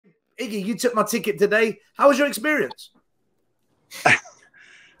Iggy, you took my ticket today. How was your experience?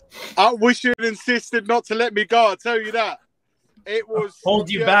 I wish you'd insisted not to let me go. I'll tell you that. It was hold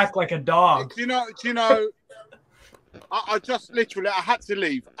you back like a dog. Do you know? I just literally I had to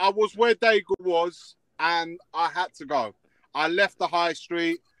leave. I was where Daigle was, and I had to go. I left the high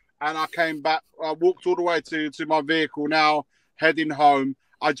street and I came back. I walked all the way to my vehicle now, heading home.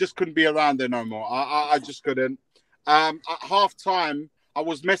 I just couldn't be around there no more. I just couldn't. At half time, I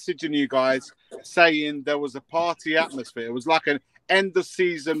was messaging you guys saying there was a party atmosphere. It was like an end of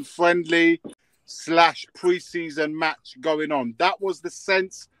season friendly / pre-season match going on. That was the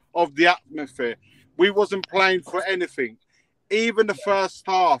sense of the atmosphere. We wasn't playing for anything. Even the first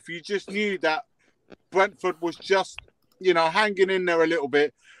half, you just knew that Brentford was just, hanging in there a little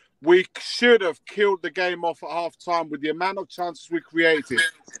bit. We should have killed the game off at half-time with the amount of chances we created.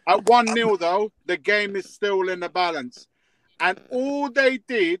 At 1-0, though, the game is still in the balance. And all they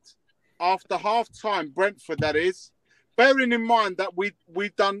did after half-time, Brentford, that is, bearing in mind that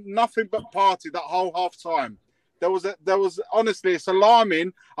we'd done nothing but party that whole half-time. There was honestly, it's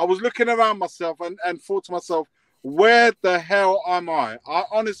alarming. I was looking around myself and thought to myself, where the hell am I? I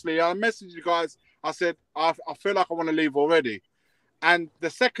messaged you guys. I said, I feel like I want to leave already. And the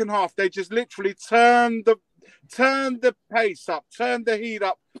second half, they just literally turned the pace up, turned the heat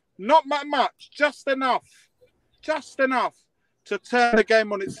up. Not much, just enough to turn the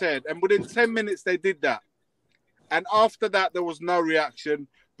game on its head. And within 10 minutes, they did that. And after that, there was no reaction.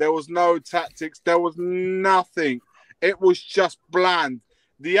 There was no tactics. There was nothing. It was just bland.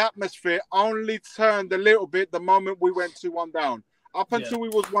 The atmosphere only turned a little bit the moment we went 2-1 down. Up until we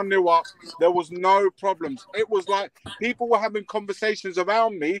was 1-0 up, there was no problems. It was like people were having conversations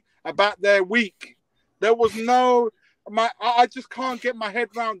around me about their week. There was no... I just can't get my head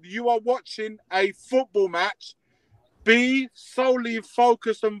around. You are watching a football match. Be solely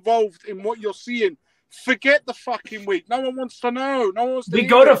focused, involved in what you're seeing. Forget the fucking week. No one wants to know. No one wants to We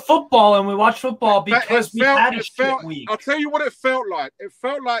go to football and we watch football because we had a shit week. I'll tell you what it felt like. It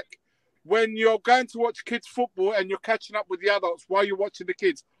felt like when you're going to watch kids football and you're catching up with the adults while you're watching the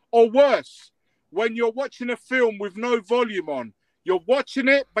kids. Or worse, when you're watching a film with no volume on. You're watching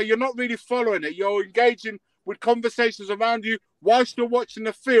it, but you're not really following it. You're engaging with conversations around you whilst you're watching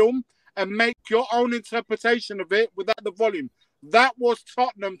the film and make your own interpretation of it without the volume. That was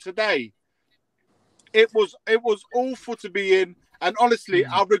Tottenham today. It was awful to be in. And honestly,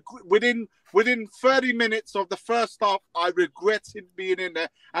 within 30 minutes of the first half, I regretted being in there.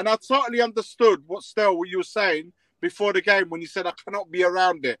 And I totally understood what you were saying before the game when you said I cannot be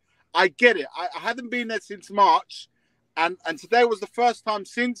around it. I get it. I hadn't been there since March. And today was the first time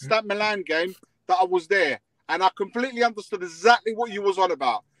since that Milan game that I was there. And I completely understood exactly what you was on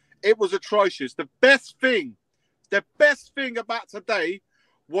about. It was atrocious. The best thing about today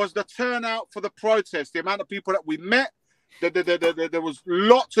was the turnout for the protest, the amount of people that we met. There was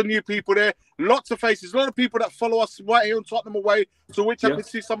lots of new people there, lots of faces, a lot of people that follow us right here on Tottenham Away, to which I can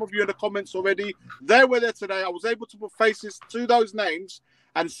see some of you in the comments already. They were there today. I was able to put faces to those names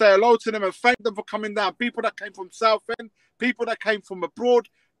and say hello to them and thank them for coming down. People that came from Southend, people that came from abroad,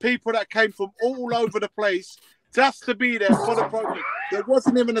 people that came from all over the place just to be there for the protest. They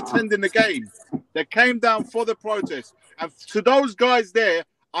wasn't even attending the game. They came down for the protest. And to those guys there,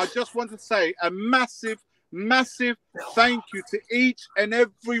 I just want to say a massive thank you to each and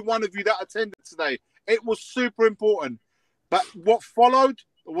every one of you that attended today. It was super important. But what followed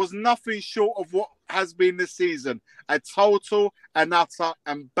was nothing short of what has been this season. A total and utter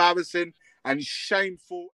embarrassing and shameful